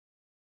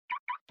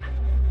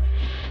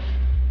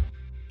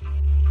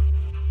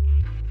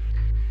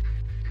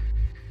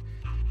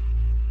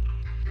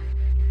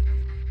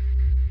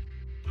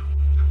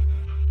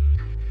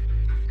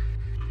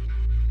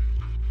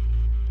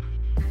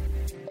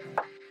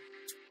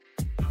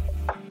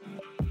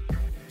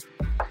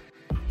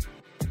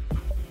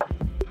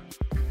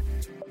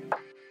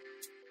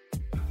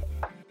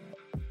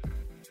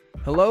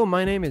Hello,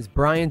 my name is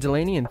Brian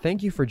Delaney, and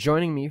thank you for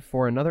joining me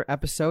for another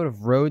episode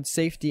of Road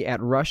Safety at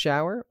Rush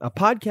Hour, a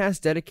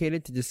podcast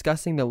dedicated to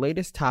discussing the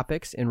latest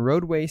topics in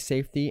roadway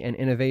safety and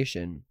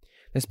innovation.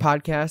 This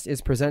podcast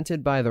is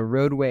presented by the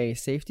Roadway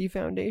Safety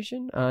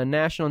Foundation, a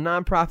national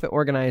nonprofit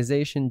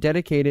organization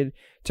dedicated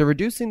to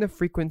reducing the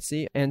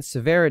frequency and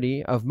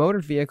severity of motor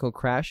vehicle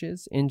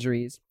crashes,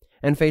 injuries,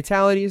 and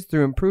fatalities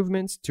through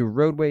improvements to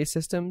roadway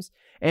systems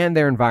and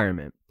their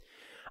environment.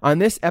 On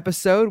this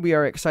episode, we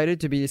are excited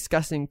to be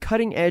discussing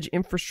cutting-edge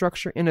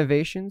infrastructure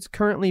innovations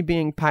currently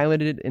being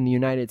piloted in the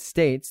United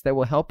States that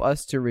will help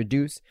us to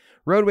reduce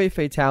roadway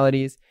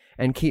fatalities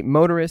and keep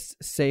motorists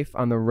safe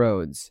on the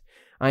roads.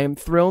 I am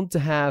thrilled to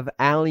have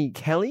Ali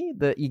Kelly,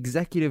 the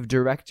Executive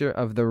Director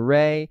of the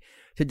RAY,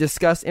 to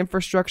discuss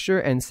infrastructure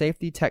and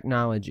safety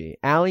technology.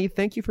 Ali,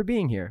 thank you for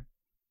being here.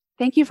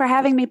 Thank you for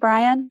having me,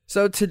 Brian.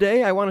 So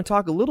today I want to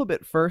talk a little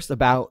bit first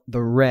about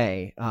the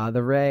RAY.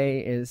 The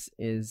RAY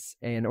is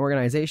an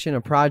organization,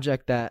 a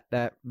project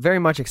that very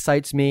much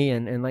excites me,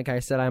 and like I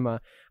said,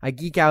 I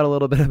geek out a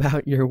little bit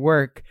about your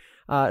work.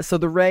 So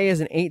the RAY is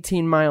an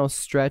 18-mile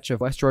stretch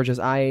of West Georgia's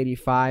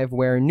I-85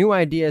 where new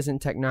ideas and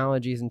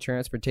technologies in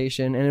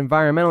transportation and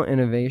environmental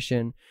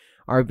innovation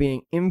are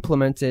being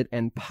implemented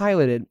and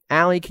piloted.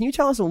 Ali, can you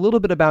tell us a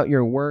little bit about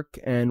your work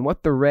and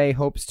what the RAY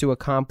hopes to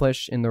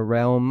accomplish in the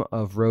realm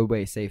of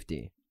roadway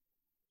safety?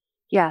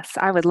 Yes,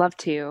 I would love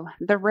to.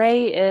 The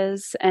RAY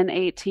is an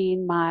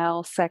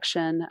 18-mile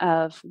section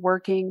of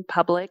working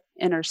public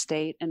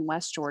interstate in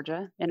West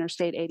Georgia,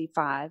 Interstate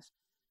 85.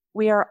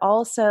 We are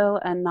also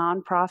a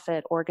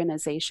nonprofit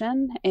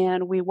organization,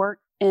 and we work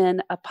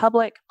in a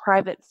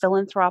public-private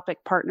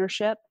philanthropic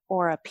partnership,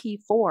 or a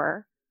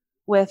P4,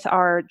 with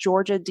our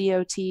Georgia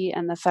DOT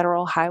and the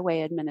Federal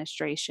Highway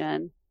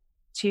Administration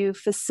to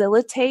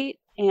facilitate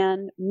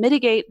and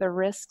mitigate the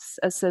risks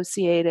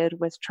associated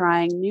with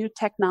trying new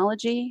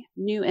technology,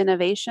 new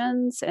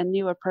innovations, and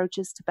new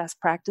approaches to best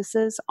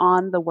practices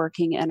on the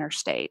working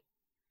interstate.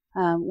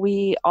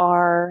 We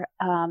are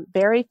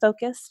very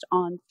focused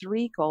on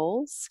three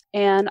goals,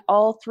 and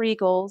all three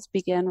goals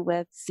begin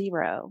with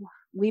zero.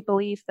 We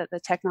believe that the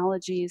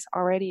technologies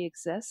already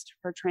exist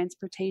for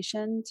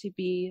transportation to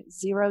be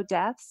zero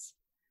deaths,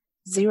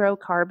 zero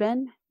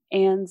carbon,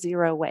 and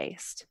zero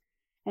waste.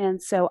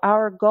 And so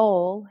our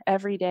goal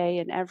every day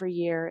and every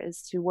year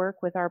is to work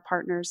with our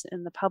partners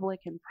in the public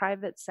and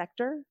private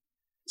sector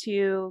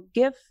to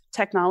give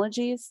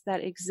technologies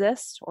that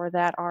exist or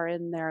that are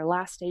in their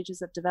last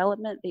stages of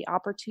development the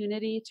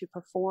opportunity to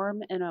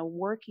perform in a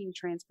working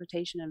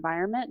transportation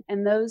environment.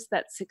 And those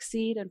that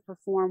succeed and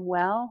perform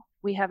well,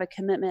 we have a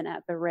commitment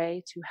at the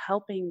RAY to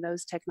helping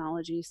those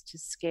technologies to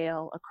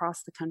scale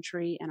across the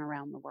country and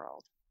around the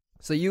world.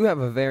 So you have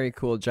a very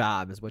cool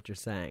job, is what you're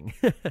saying.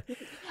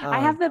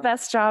 I have the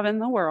best job in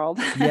the world.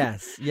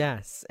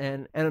 Yes.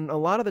 And a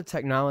lot of the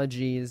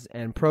technologies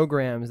and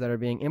programs that are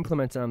being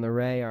implemented on the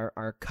RAY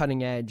are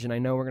cutting edge, and I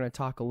know we're going to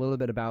talk a little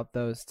bit about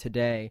those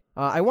today.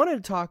 I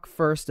wanted to talk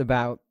first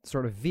about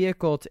sort of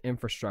vehicle to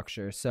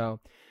infrastructure. So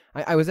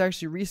I was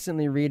actually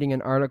recently reading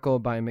an article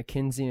by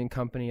McKinsey and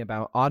Company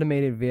about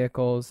automated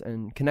vehicles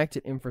and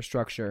connected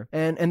infrastructure.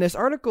 And this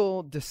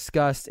article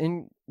discussed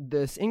in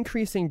this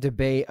increasing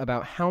debate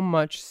about how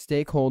much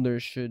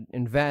stakeholders should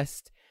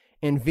invest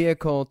in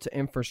vehicle to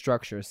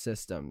infrastructure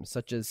systems,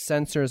 such as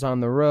sensors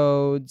on the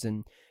roads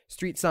and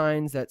street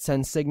signs that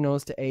send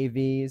signals to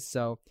AVs.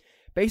 So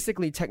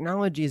basically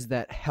technologies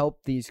that help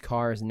these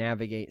cars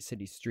navigate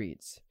city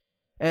streets.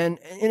 And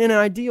in an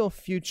ideal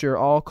future,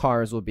 all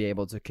cars will be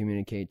able to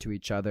communicate to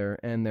each other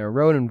and their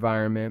road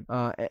environment.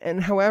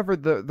 And however,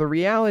 the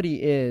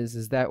reality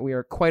is that we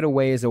are quite a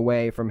ways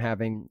away from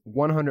having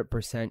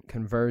 100%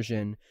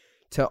 conversion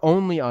to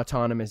only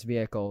autonomous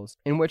vehicles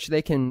in which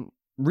they can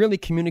really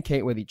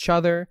communicate with each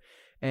other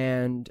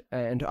and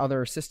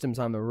other systems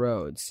on the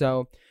road.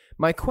 So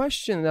my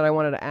question that I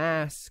wanted to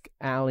ask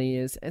Ali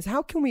is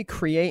how can we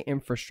create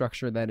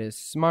infrastructure that is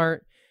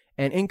smart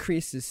and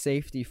increases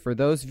safety for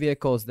those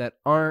vehicles that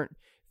aren't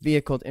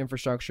vehicle to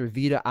infrastructure,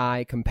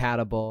 V2I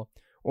compatible,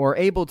 or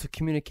able to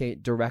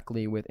communicate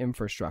directly with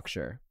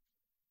infrastructure?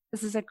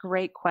 This is a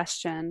great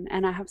question,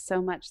 and I have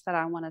so much that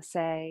I want to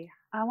say.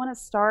 I want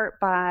to start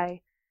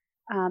by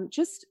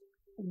just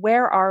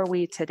where are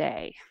we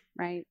today,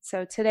 right?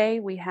 So today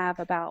we have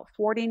about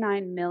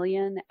 49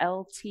 million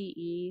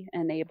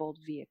LTE-enabled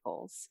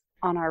vehicles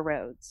on our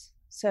roads.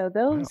 So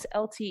those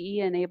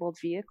LTE-enabled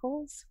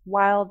vehicles,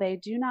 while they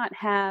do not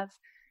have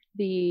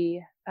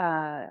the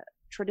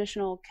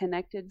traditional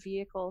connected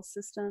vehicle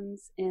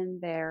systems in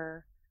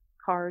their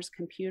car's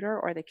computer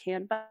or the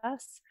CAN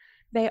bus,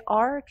 they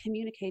are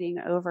communicating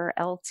over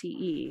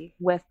LTE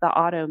with the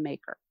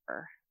automaker,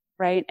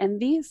 right? And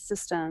these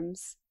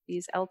systems,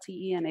 these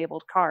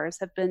LTE-enabled cars,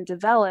 have been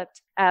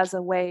developed as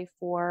a way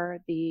for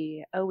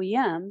the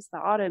OEMs, the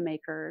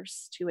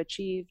automakers, to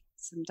achieve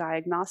some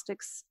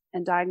diagnostics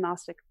and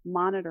diagnostic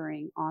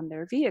monitoring on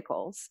their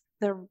vehicles.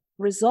 The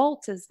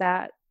result is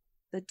that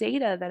the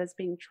data that is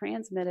being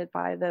transmitted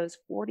by those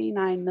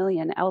 49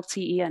 million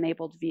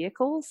LTE-enabled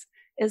vehicles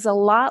is a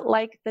lot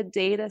like the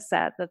data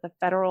set that the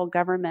federal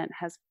government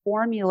has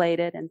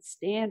formulated and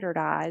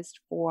standardized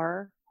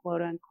for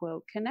quote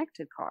unquote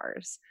connected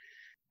cars.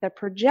 The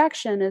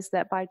projection is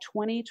that by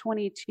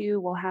 2022,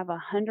 we'll have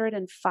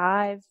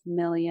 105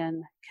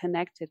 million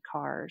connected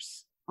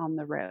cars on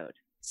the road.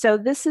 So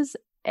this is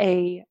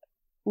a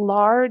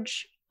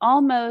large,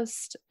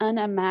 almost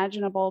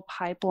unimaginable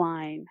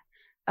pipeline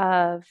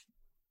of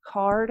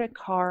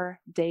car-to-car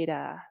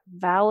data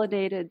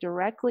validated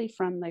directly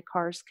from the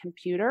car's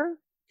computer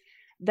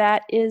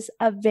that is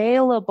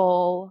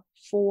available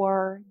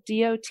for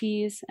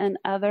DOTs and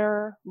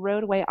other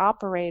roadway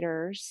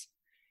operators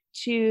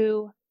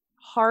to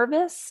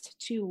harvest,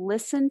 to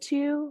listen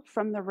to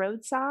from the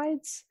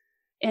roadsides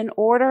in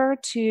order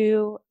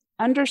to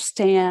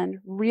understand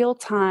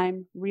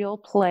real-time, real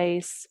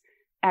place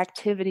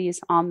activities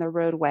on the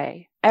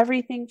roadway.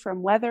 Everything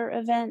from weather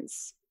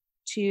events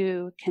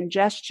to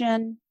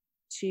congestion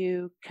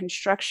to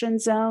construction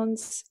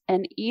zones,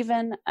 and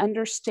even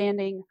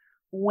understanding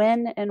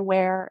when and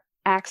where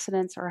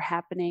accidents are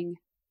happening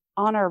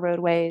on our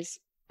roadways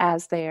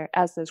as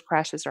those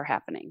crashes are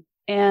happening.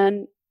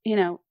 And,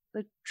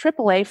 the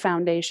AAA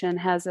Foundation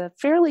has a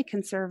fairly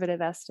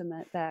conservative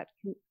estimate that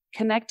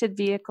connected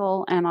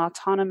vehicle and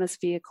autonomous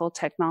vehicle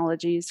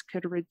technologies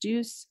could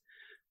reduce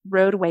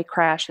roadway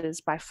crashes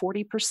by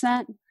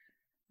 40%.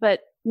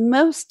 But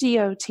most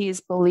DOTs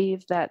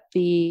believe that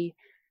the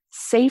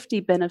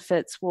safety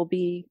benefits will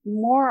be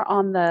more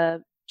on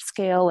the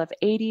scale of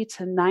 80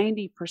 to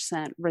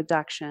 90%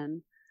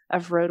 reduction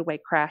of roadway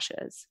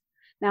crashes.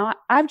 Now,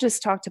 I've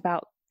just talked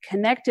about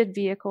connected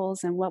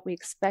vehicles and what we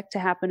expect to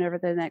happen over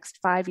the next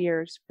 5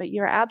 years, but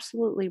you're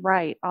absolutely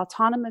right.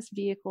 Autonomous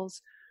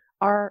vehicles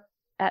are,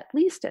 at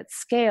least at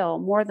scale,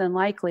 more than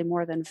likely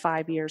more than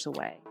 5 years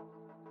away.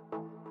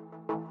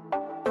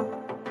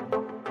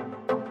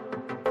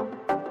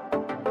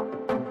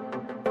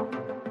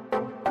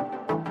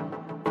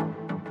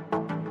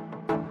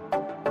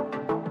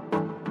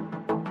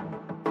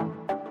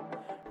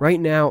 Right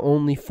now,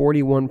 only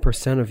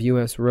 41% of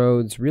U.S.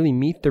 roads really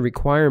meet the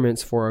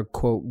requirements for a,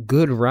 quote,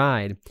 good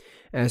ride,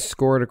 as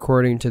scored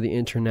according to the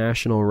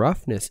International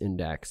Roughness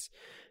Index.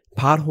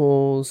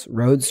 Potholes,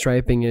 road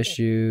striping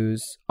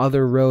issues,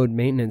 other road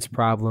maintenance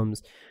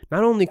problems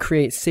not only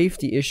create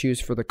safety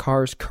issues for the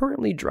cars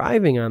currently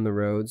driving on the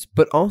roads,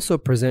 but also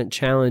present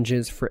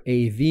challenges for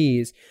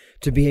AVs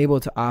to be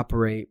able to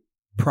operate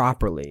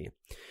properly.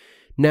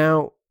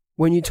 Now,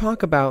 when you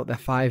talk about the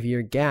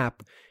 5-year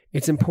gap,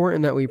 it's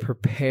important that we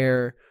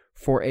prepare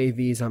for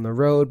AVs on the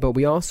road, but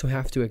we also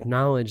have to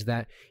acknowledge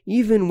that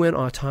even when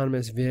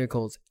autonomous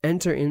vehicles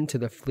enter into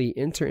the fleet,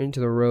 enter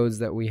into the roads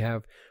that we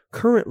have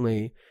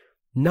currently,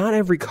 not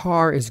every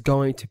car is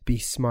going to be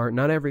smart.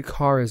 Not every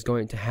car is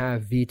going to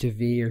have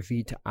V2V or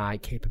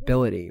V2I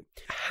capability.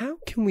 How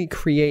can we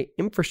create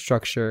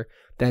infrastructure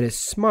that is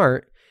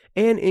smart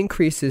and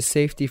increases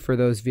safety for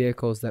those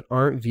vehicles that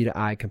aren't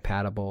V2I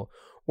compatible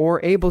or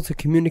able to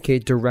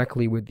communicate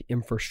directly with the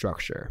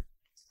infrastructure?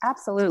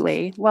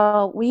 Absolutely.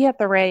 Well, we at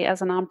the Ray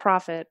as a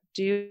nonprofit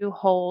do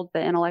hold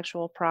the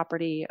intellectual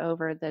property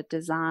over the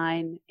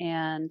design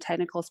and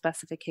technical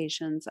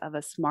specifications of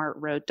a smart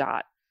road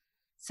dot.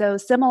 So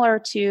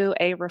similar to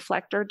a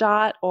reflector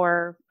dot,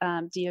 or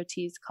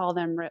DOTs call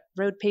them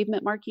road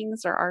pavement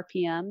markings or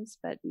RPMs,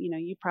 but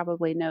you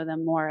probably know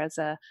them more as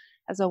a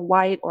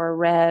white or a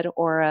red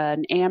or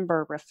an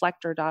amber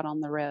reflector dot on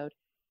the road.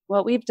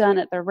 What we've done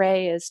at the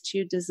Ray is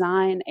to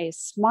design a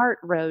smart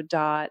road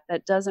dot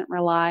that doesn't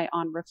rely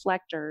on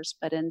reflectors,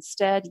 but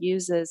instead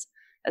uses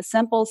a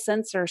simple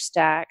sensor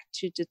stack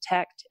to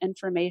detect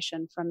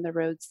information from the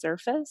road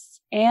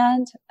surface,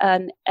 and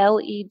an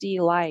LED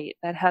light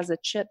that has a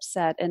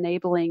chipset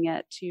enabling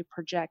it to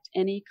project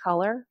any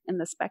color in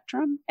the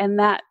spectrum. And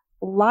that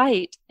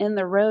light in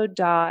the road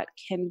dot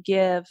can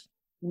give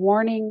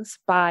warnings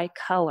by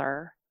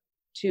color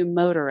to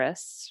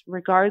motorists,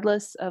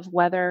 regardless of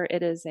whether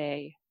it is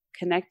a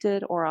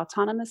connected or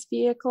autonomous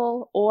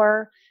vehicle,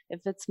 or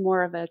if it's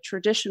more of a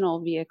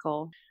traditional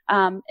vehicle.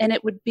 And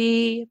it would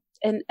be,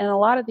 in a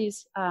lot of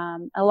these,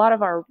 a lot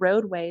of our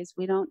roadways,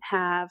 we don't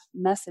have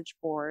message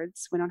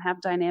boards. We don't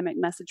have dynamic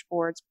message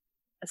boards,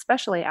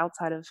 especially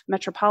outside of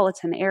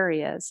metropolitan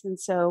areas. And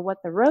so what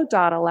the road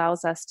dot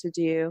allows us to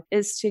do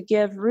is to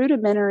give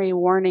rudimentary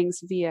warnings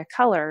via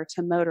color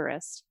to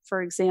motorists.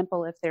 For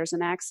example, if there's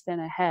an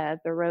accident ahead,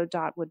 the road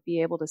dot would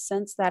be able to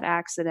sense that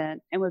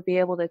accident and would be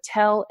able to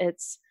tell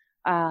its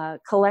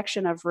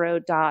collection of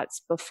road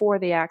dots before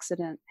the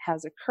accident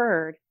has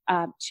occurred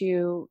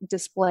to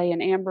display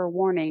an amber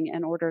warning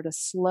in order to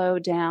slow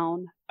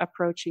down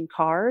approaching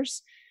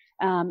cars.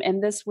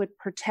 And this would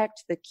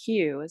protect the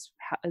queue,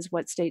 is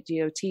what state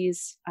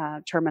DOT's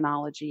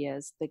terminology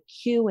is. The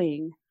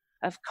queuing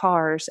of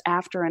cars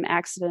after an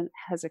accident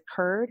has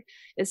occurred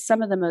is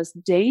some of the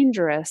most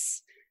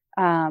dangerous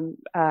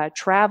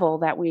travel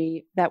that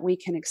we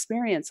can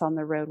experience on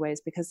the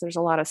roadways, because there's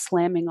a lot of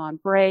slamming on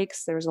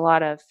brakes, there's a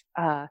lot of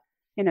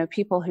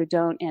people who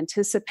don't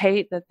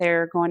anticipate that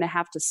they're going to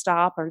have to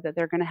stop or that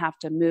they're going to have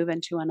to move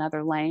into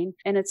another lane.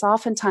 And it's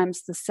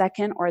oftentimes the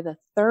second or the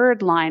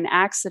third line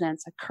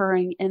accidents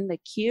occurring in the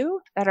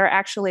queue that are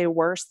actually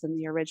worse than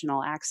the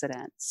original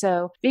accident.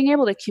 So being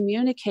able to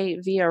communicate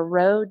via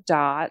road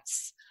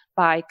dots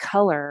by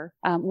color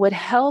would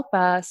help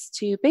us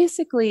to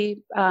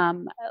basically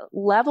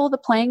level the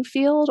playing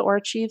field or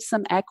achieve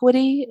some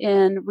equity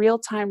in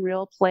real-time,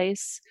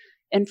 real-place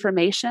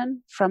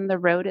information from the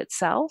road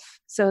itself,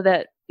 so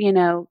that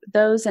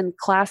those in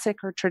classic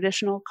or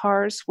traditional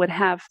cars would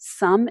have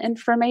some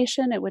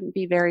information. It wouldn't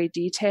be very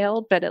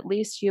detailed, but at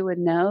least you would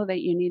know that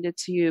you needed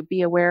to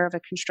be aware of a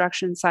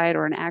construction site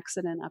or an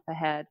accident up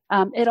ahead.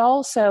 It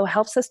also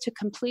helps us to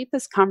complete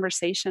this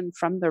conversation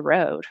from the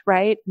road,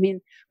 right? I mean,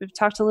 we've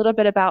talked a little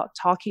bit about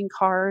talking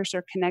cars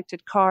or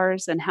connected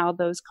cars and how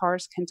those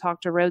cars can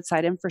talk to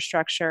roadside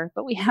infrastructure,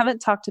 but we haven't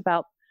talked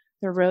about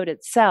the road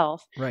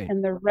itself. Right.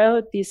 And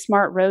these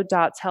smart road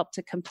dots help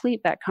to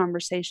complete that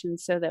conversation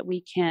so that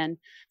we can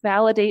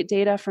validate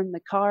data from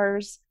the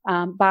cars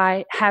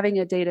by having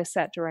a data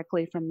set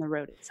directly from the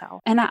road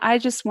itself. And I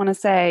just want to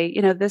say,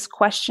 this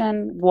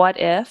question, what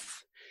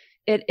if,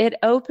 it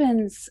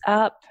opens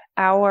up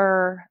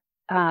our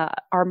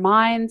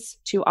minds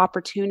to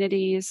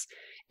opportunities.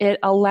 It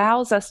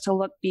allows us to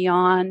look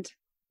beyond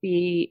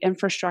the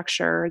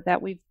infrastructure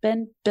that we've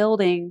been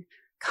building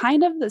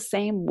kind of the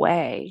same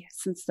way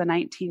since the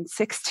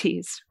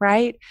 1960s,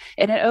 right?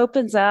 And it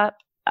opens up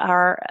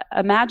our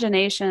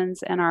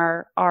imaginations and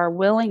our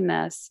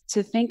willingness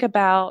to think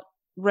about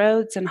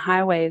roads and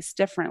highways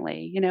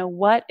differently.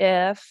 What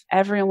if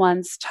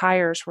everyone's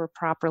tires were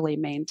properly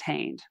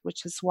maintained,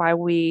 which is why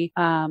we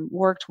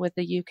worked with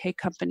the UK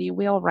company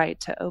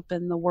Wheelwright to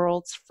open the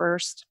world's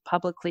first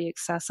publicly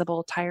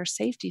accessible tire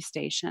safety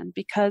station.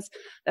 Because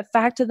the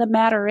fact of the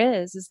matter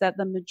is that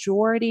the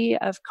majority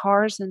of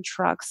cars and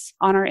trucks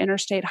on our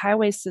interstate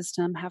highway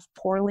system have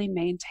poorly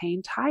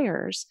maintained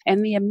tires.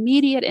 And the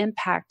immediate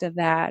impact of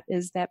that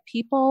is that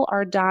people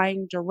are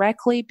dying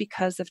directly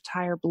because of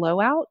tire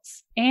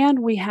blowouts. And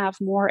we have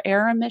more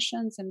air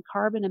emissions and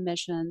carbon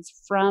emissions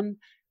from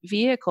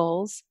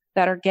vehicles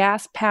that are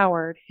gas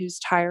powered whose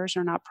tires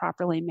are not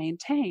properly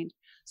maintained.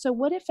 So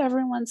what if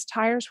everyone's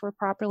tires were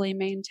properly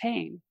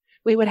maintained?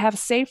 We would have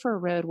safer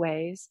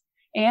roadways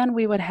and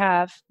we would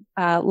have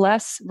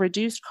less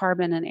reduced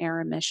carbon and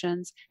air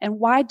emissions. And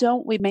why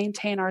don't we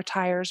maintain our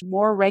tires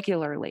more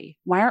regularly?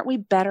 Why aren't we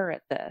better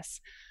at this?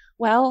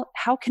 Well,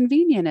 how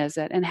convenient is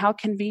it? And how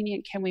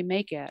convenient can we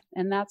make it?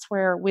 And that's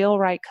where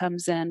Wheelwright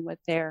comes in with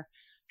their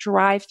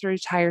drive-through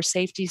tire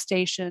safety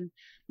station.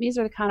 These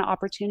are the kind of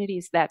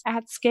opportunities that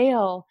at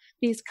scale,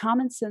 these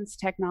common sense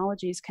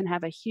technologies can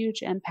have a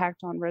huge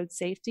impact on road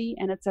safety,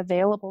 and it's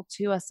available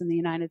to us in the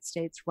United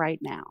States right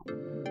now.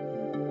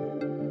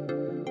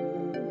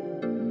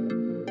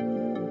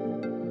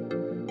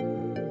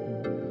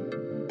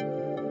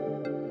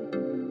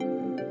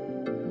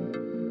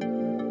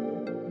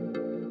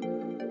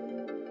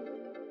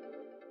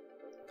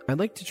 I'd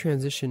like to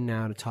transition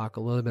now to talk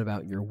a little bit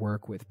about your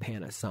work with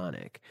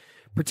Panasonic,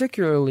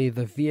 particularly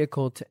the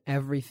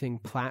vehicle-to-everything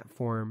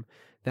platform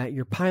that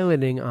you're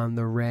piloting on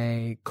the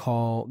Ray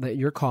that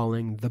you're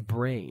calling the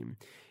Brain.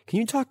 Can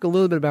you talk a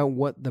little bit about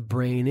what the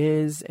Brain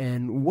is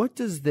and what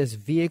does this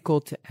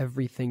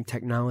vehicle-to-everything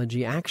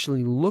technology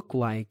actually look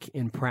like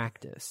in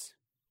practice?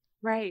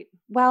 Right.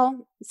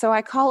 Well, so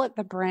I call it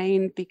the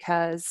Brain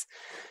because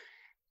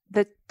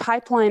the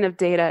pipeline of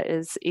data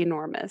is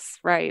enormous,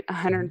 right?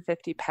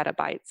 150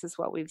 petabytes is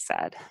what we've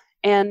said.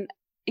 And,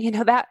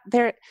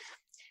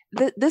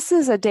 this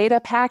is a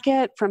data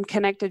packet from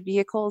connected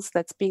vehicles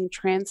that's being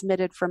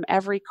transmitted from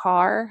every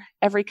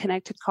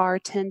connected car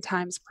 10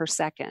 times per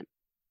second,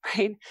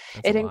 right?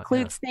 It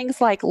includes things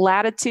like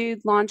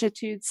latitude,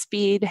 longitude,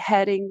 speed,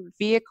 heading,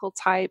 vehicle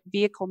type,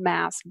 vehicle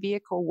mass,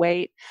 vehicle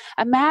weight.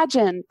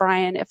 Imagine,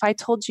 Brian, if I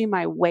told you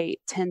my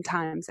weight 10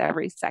 times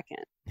every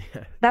second.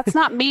 That's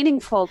not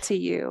meaningful to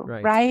you,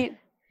 right?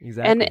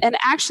 Exactly. And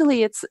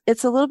actually, it's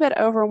a little bit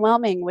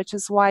overwhelming, which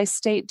is why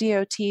state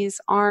DOTs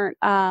aren't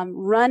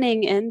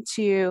running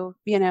into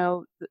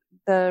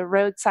the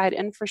roadside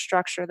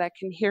infrastructure that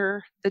can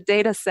hear the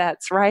data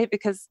sets, right?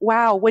 Because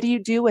wow, what do you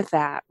do with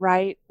that,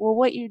 right? Well,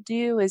 what you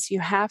do is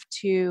you have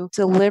to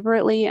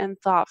deliberately and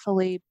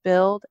thoughtfully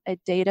build a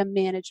data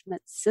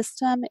management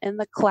system in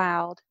the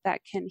cloud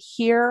that can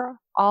hear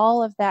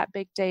all of that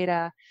big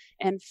data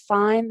and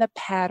find the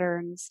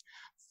patterns,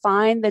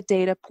 find the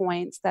data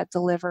points that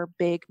deliver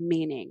big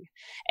meaning.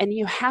 And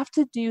you have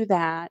to do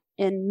that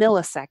in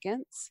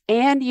milliseconds,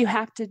 and you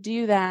have to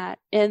do that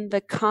in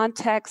the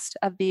context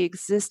of the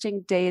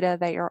existing data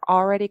that you're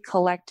already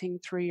collecting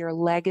through your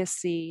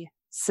legacy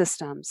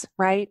systems,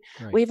 right?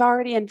 Right. We've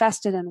already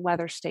invested in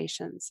weather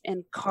stations,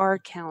 in car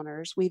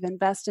counters. We've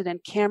invested in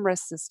camera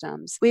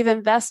systems. We've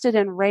invested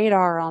in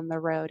radar on the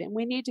road. And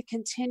we need to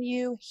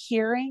continue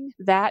hearing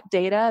that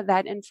data,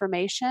 that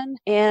information,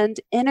 and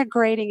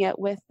integrating it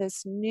with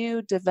this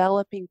new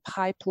developing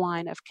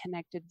pipeline of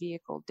connected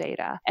vehicle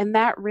data. And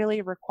that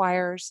really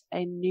requires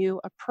a new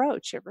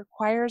approach. It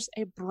requires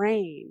a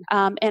brain.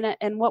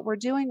 And what we're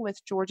doing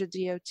with Georgia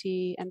DOT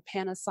and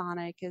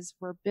Panasonic is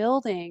we're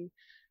building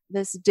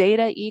this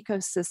data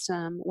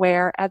ecosystem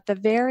where at the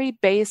very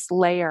base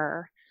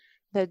layer,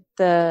 the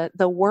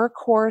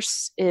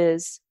workhorse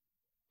is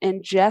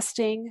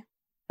ingesting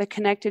the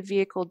connected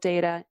vehicle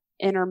data,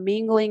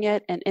 intermingling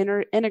it and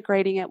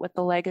integrating it with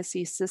the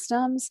legacy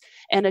systems,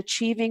 and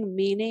achieving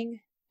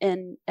meaning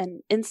in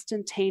an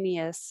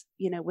instantaneous,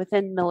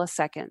 within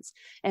milliseconds,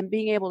 and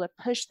being able to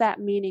push that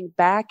meaning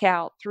back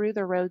out through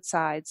the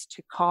roadsides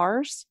to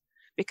cars,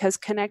 because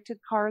connected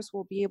cars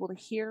will be able to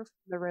hear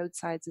from the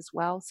roadsides as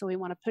well. So we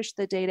want to push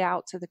the data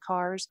out to the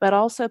cars, but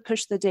also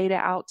push the data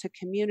out to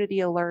community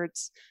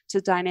alerts, to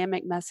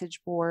dynamic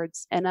message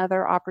boards, and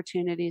other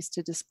opportunities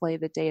to display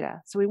the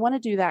data. So we want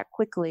to do that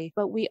quickly,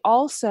 but we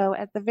also,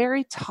 at the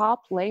very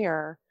top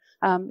layer,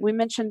 we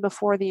mentioned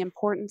before the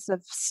importance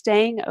of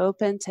staying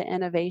open to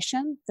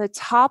innovation. The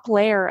top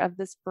layer of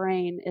this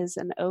brain is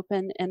an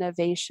open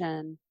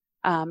innovation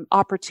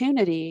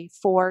opportunity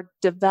for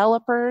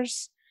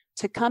developers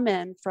to come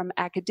in from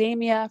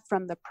academia,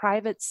 from the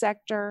private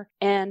sector,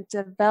 and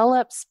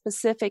develop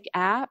specific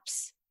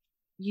apps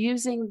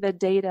using the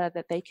data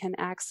that they can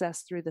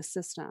access through the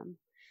system.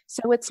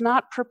 So it's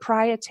not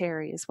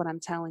proprietary, is what I'm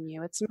telling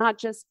you. It's not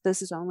just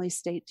this is only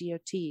state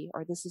DOT,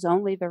 or this is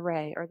only the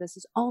Ray, or this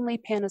is only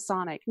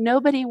Panasonic.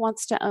 Nobody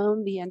wants to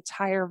own the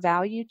entire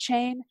value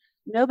chain.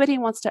 Nobody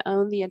wants to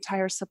own the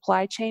entire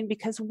supply chain,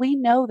 because we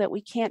know that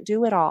we can't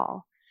do it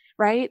all.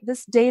 Right?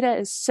 This data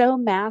is so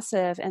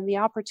massive, and the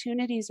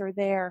opportunities are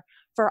there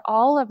for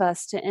all of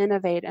us to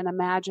innovate and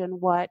imagine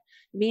what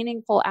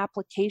meaningful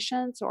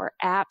applications or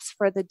apps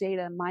for the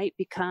data might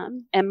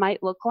become and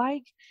might look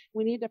like.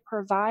 We need to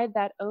provide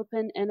that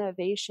open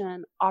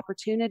innovation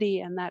opportunity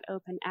and that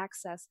open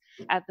access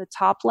at the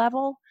top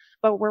level,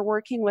 but we're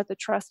working with a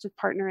trusted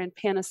partner in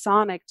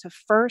Panasonic to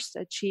first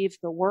achieve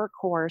the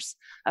workhorse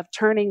of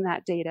turning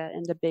that data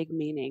into big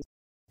meaning.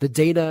 The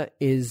data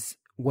is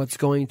what's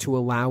going to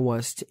allow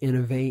us to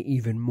innovate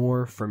even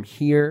more from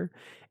here.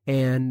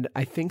 And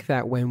I think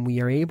that when we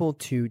are able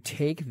to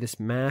take this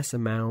mass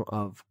amount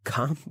of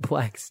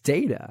complex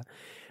data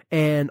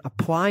and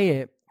apply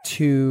it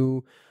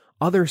to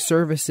other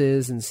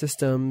services and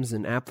systems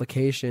and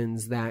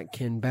applications that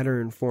can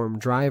better inform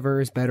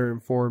drivers, better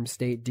inform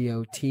state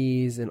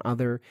DOTs and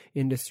other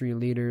industry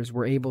leaders,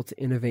 we're able to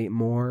innovate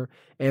more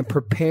and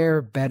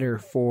prepare better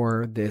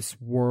for this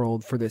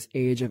world, for this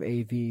age of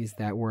AVs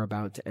that we're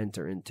about to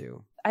enter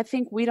into. I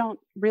think we don't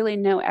really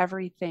know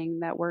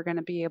everything that we're going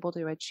to be able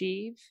to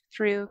achieve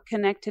through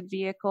connected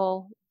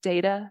vehicle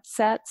data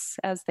sets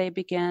as they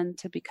begin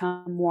to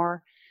become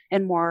more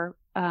and more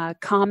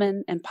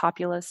common and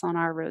populous on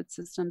our road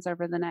systems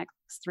over the next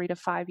 3 to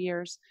 5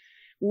 years.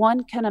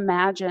 One can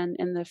imagine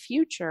in the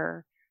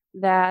future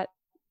that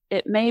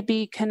it may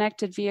be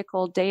connected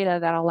vehicle data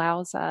that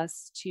allows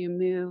us to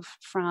move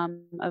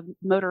from a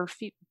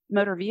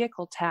motor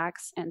vehicle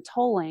tax and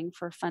tolling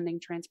for funding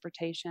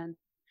transportation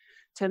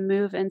to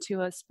move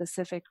into a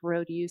specific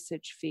road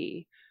usage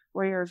fee,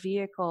 where your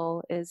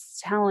vehicle is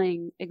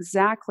telling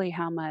exactly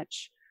how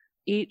much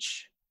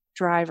each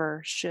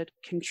driver should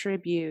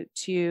contribute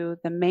to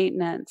the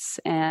maintenance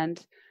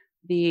and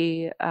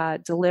the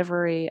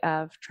delivery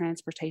of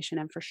transportation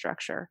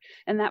infrastructure.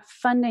 And that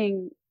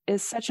funding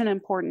is such an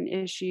important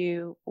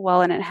issue,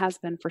 and it has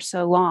been for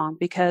so long,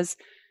 because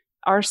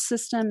our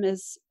system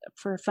is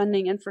for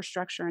funding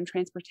infrastructure and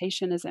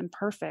transportation is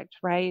imperfect,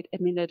 right? I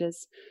mean, it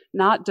is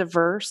not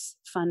diverse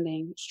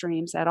funding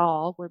streams at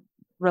all. We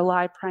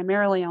rely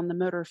primarily on the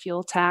motor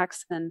fuel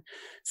tax and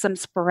some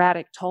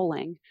sporadic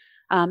tolling.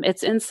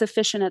 It's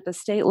insufficient at the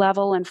state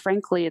level, and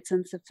frankly, it's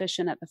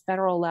insufficient at the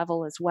federal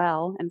level as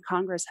well. And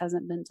Congress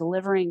hasn't been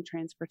delivering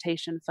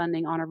transportation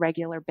funding on a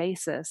regular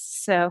basis.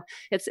 So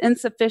it's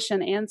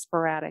insufficient and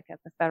sporadic at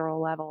the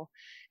federal level.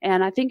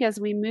 And I think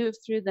as we move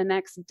through the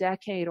next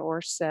decade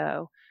or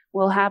so,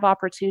 we'll have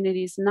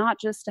opportunities not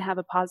just to have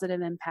a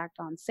positive impact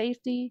on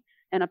safety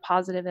and a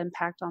positive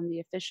impact on the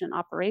efficient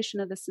operation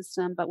of the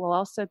system, but we'll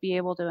also be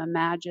able to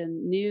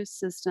imagine new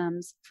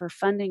systems for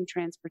funding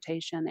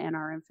transportation and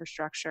our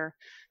infrastructure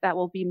that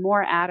will be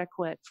more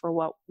adequate for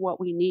what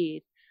we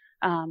need.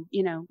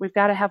 We've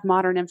got to have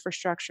modern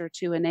infrastructure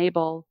to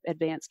enable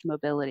advanced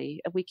mobility.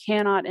 We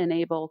cannot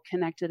enable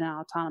connected and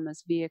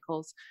autonomous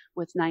vehicles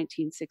with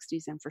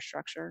 1960s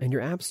infrastructure. And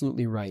you're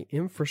absolutely right.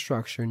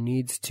 Infrastructure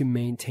needs to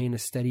maintain a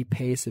steady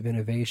pace of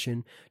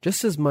innovation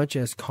just as much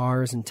as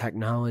cars and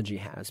technology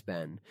has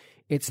been.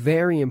 It's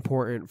very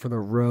important for the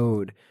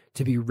road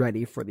to be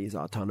ready for these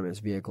autonomous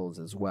vehicles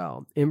as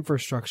well.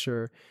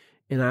 Infrastructure,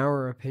 in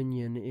our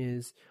opinion,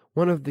 is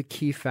one of the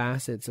key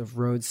facets of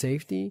road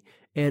safety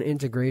and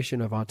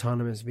integration of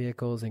autonomous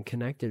vehicles and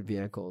connected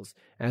vehicles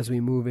as we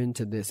move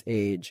into this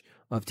age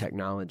of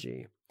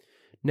technology.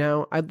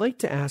 Now, I'd like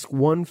to ask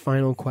one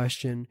final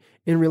question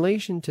in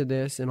relation to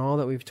this and all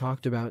that we've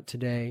talked about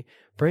today,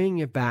 bringing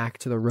it back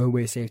to the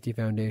Roadway Safety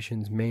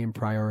Foundation's main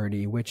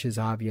priority, which is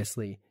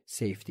obviously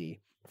safety.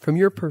 From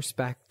your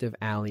perspective,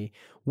 Allie,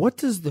 what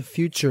does the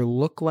future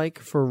look like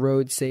for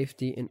road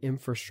safety and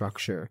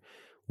infrastructure?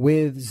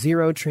 With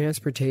zero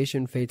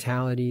transportation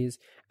fatalities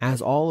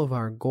as all of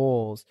our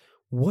goals,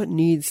 what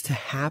needs to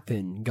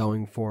happen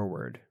going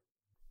forward?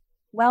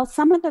 Well,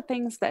 some of the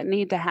things that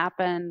need to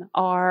happen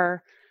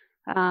are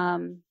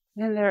and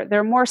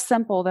they're more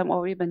simple than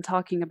what we've been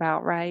talking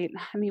about, right?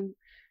 I mean,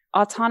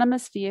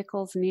 autonomous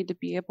vehicles need to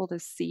be able to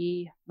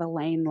see the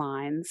lane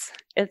lines.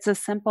 It's as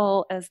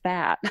simple as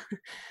that.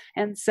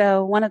 And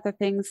so one of the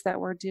things that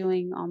we're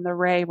doing on the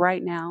RAY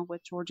right now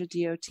with Georgia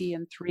DOT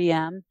and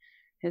 3M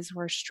is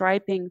we're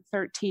striping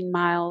 13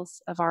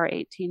 miles of our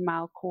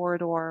 18-mile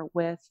corridor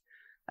with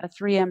a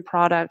 3M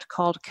product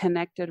called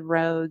Connected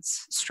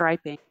Roads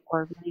striping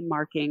or lane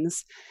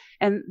markings.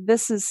 And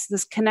this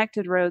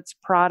Connected Roads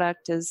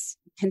product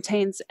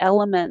contains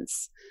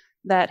elements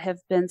that have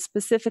been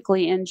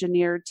specifically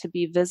engineered to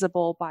be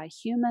visible by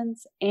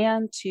humans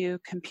and to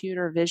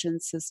computer vision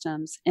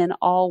systems in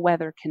all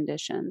weather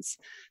conditions.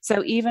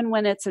 So even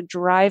when it's a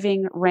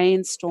driving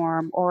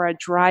rainstorm or a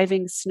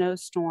driving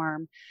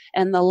snowstorm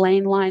and the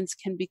lane lines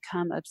can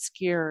become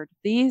obscured,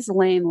 these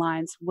lane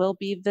lines will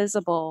be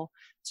visible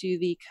to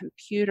the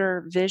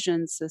computer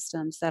vision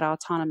systems that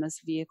autonomous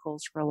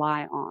vehicles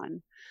rely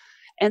on.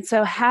 And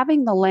so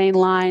having the lane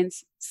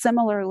lines,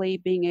 similarly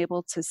being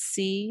able to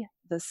see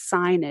the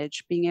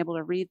signage, being able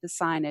to read the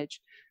signage,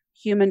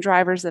 human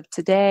drivers of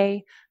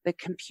today, the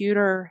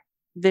computer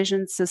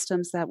vision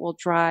systems that will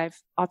drive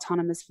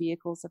autonomous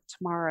vehicles of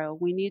tomorrow,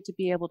 we need to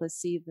be able to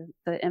see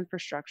the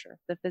infrastructure,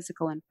 the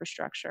physical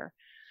infrastructure.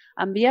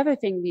 The other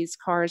thing these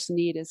cars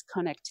need is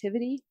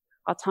connectivity.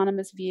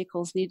 Autonomous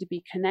vehicles need to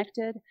be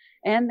connected,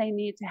 and they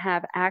need to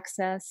have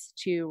access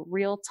to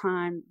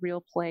real-time,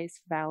 real-place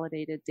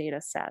validated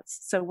data sets.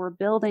 So we're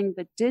building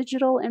the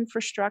digital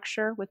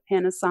infrastructure with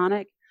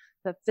Panasonic,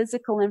 the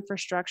physical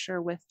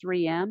infrastructure with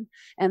 3M,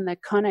 and the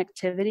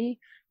connectivity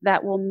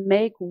that will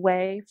make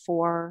way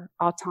for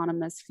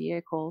autonomous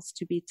vehicles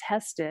to be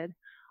tested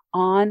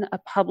on a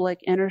public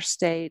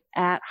interstate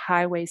at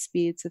highway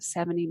speeds of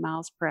 70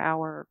 miles per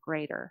hour or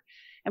greater.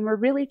 And we're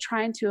really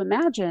trying to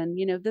imagine,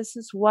 this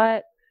is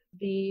what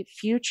the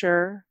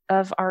future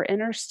of our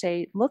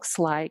interstate looks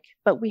like,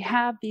 but we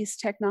have these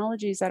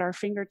technologies at our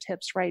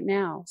fingertips right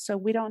now. So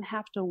we don't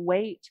have to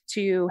wait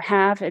to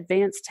have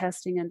advanced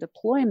testing and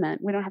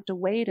deployment. We don't have to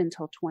wait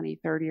until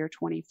 2030 or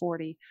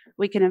 2040.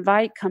 We can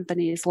invite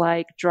companies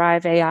like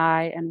Drive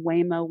AI and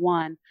Waymo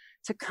One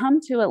to come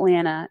to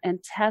Atlanta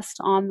and test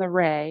on the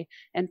RAY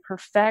and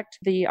perfect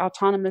the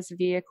autonomous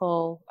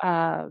vehicle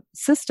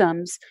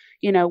systems,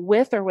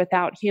 with or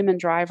without human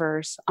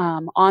drivers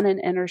on an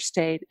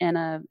interstate in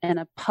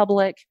a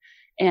public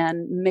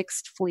and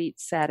mixed fleet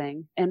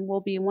setting. And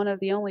we'll be one of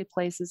the only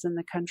places in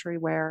the country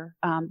where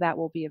that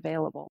will be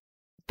available.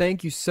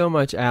 Thank you so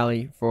much,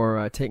 Allie,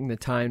 for taking the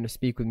time to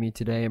speak with me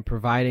today and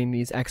providing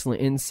these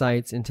excellent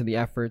insights into the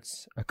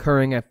efforts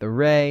occurring at the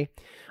RAY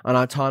on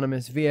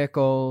autonomous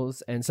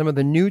vehicles and some of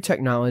the new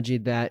technology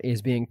that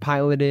is being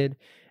piloted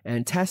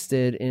and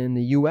tested in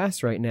the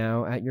U.S. right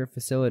now at your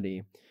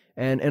facility.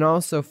 And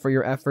also for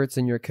your efforts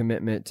and your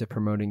commitment to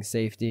promoting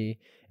safety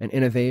and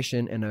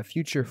innovation and a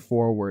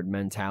future-forward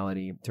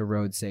mentality to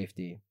road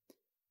safety.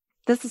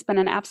 This has been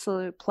an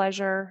absolute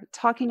pleasure.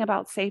 Talking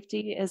about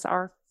safety is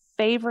our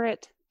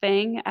favorite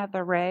thing at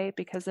the RAY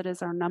because it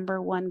is our number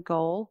one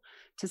goal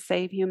to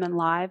save human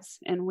lives.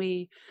 And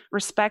we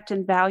respect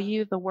and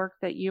value the work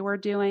that you are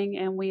doing.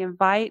 And we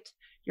invite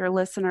your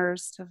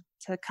listeners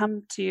to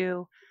come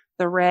to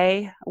the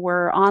RAY.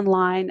 We're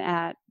online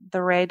at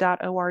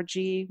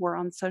theray.org. We're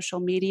on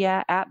social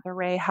media at the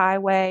RAY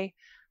Highway,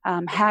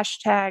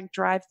 hashtag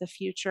Drive the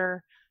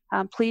Future.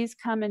 Please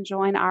come and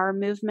join our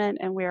movement,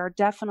 and we are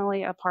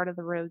definitely a part of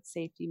the road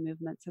safety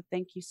movement. So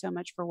thank you so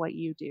much for what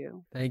you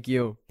do. Thank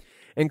you.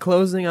 In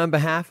closing, on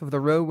behalf of the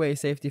Roadway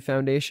Safety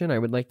Foundation, I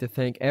would like to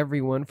thank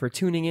everyone for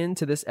tuning in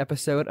to this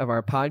episode of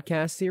our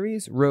podcast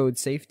series, Road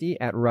Safety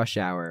at Rush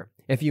Hour.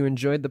 If you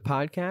enjoyed the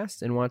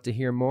podcast and want to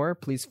hear more,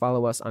 please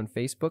follow us on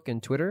Facebook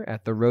and Twitter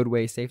at the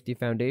Roadway Safety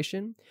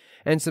Foundation,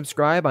 and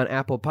subscribe on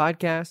Apple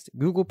Podcasts,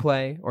 Google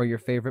Play, or your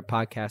favorite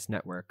podcast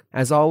network.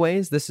 As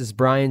always, this is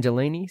Brian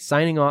Delaney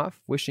signing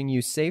off, wishing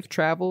you safe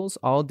travels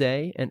all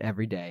day and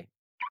every day.